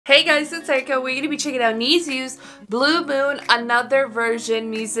Hey guys, it's Erika. We're going to be checking out NiziU's Blue Moon, another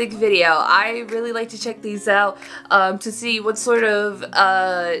version music video. I really like to check these out to see what sort of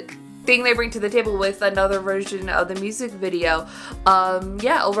thing they bring to the table with another version of the music video.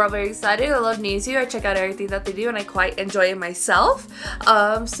 Yeah, overall very excited. I love NiziU. I check out everything that they do and I quite enjoy it myself.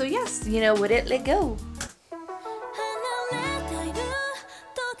 So yes, you know, with it, let go.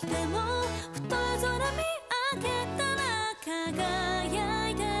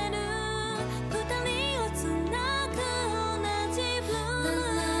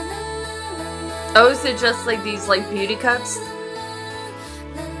 Oh, is it just like these like beauty cuts?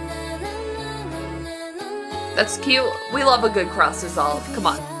 That's cute. We love a good cross dissolve. Come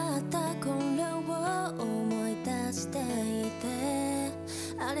on.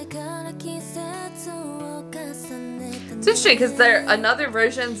 It's interesting because another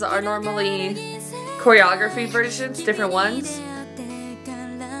versions are normally choreography versions, different ones.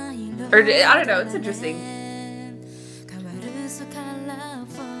 Or I don't know, it's interesting.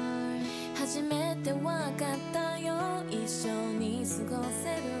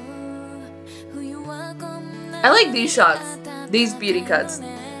 I like these shots, these beauty cuts.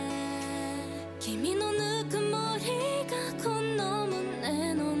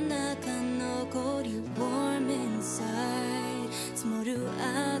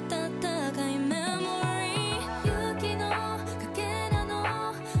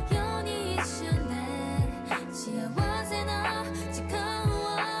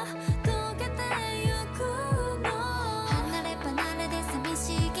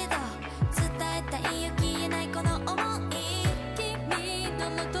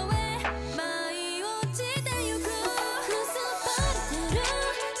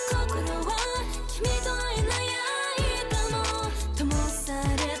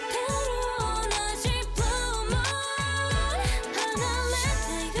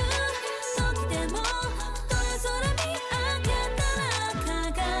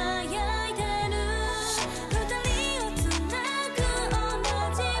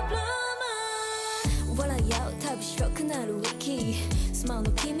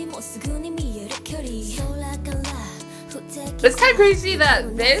 It's kind of crazy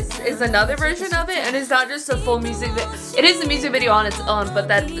that this is another version of it and it's not just a full music video. It is a music video on its own, but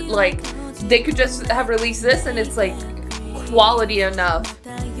that like they could just have released this and it's like quality enough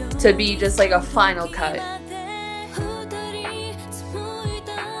to be just like a final cut.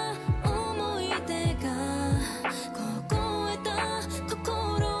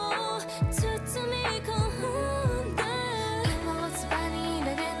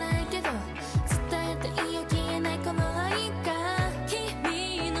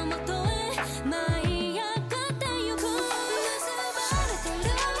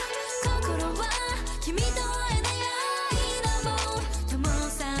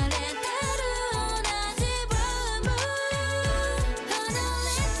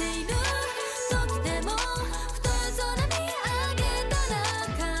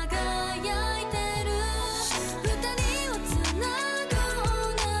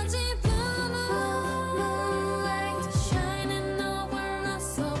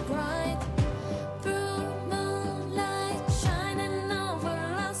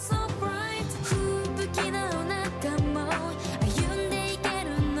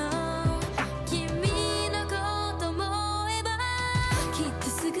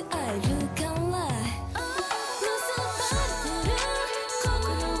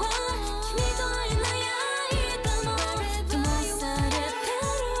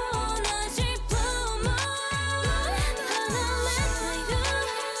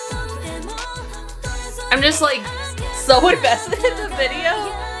 I'm just like so invested in the video.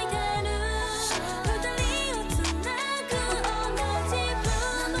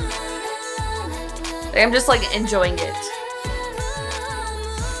 I'm just like enjoying it.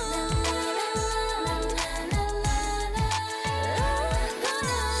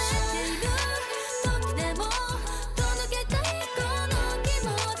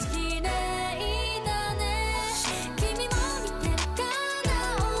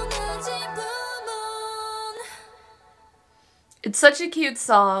 It's such a cute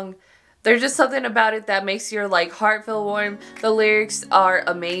song. There's just something about it that makes your like heart feel warm. The lyrics are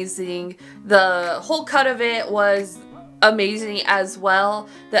amazing. The whole cut of it was amazing as well.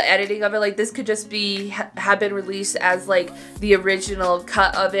 The editing of it, like, this could just be have been released as like the original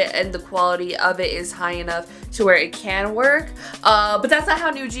cut of it, and the quality of it is high enough to where it can work. But that's not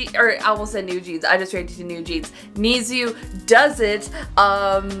how NiziU, or I almost said NiziU, I just read to NiziU. NiziU does it.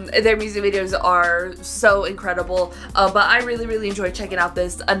 Their music videos are so incredible. But I really enjoy checking out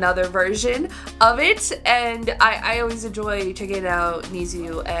this another version of it, and I always enjoy checking out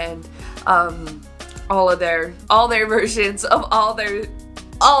NiziU and all their versions of all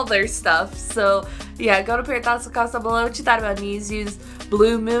their stuff. So yeah, go to put your thoughts in the comments down below what you thought about NiziU's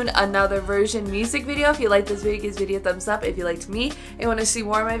Blue Moon Another Version music video. If you like this video, give this video a thumbs up. If you liked me and want to see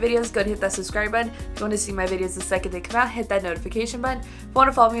more of my videos, go ahead and hit that subscribe button. If you want to see my videos the second they come out, hit that notification button. If you want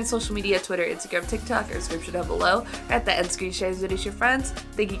to follow me on social media, Twitter, Instagram, TikTok, or description down below, or at the end screen, share this video with your friends.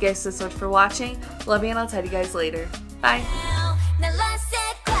 Thank you guys so much for watching. Love you, and I'll tell you guys later. Bye.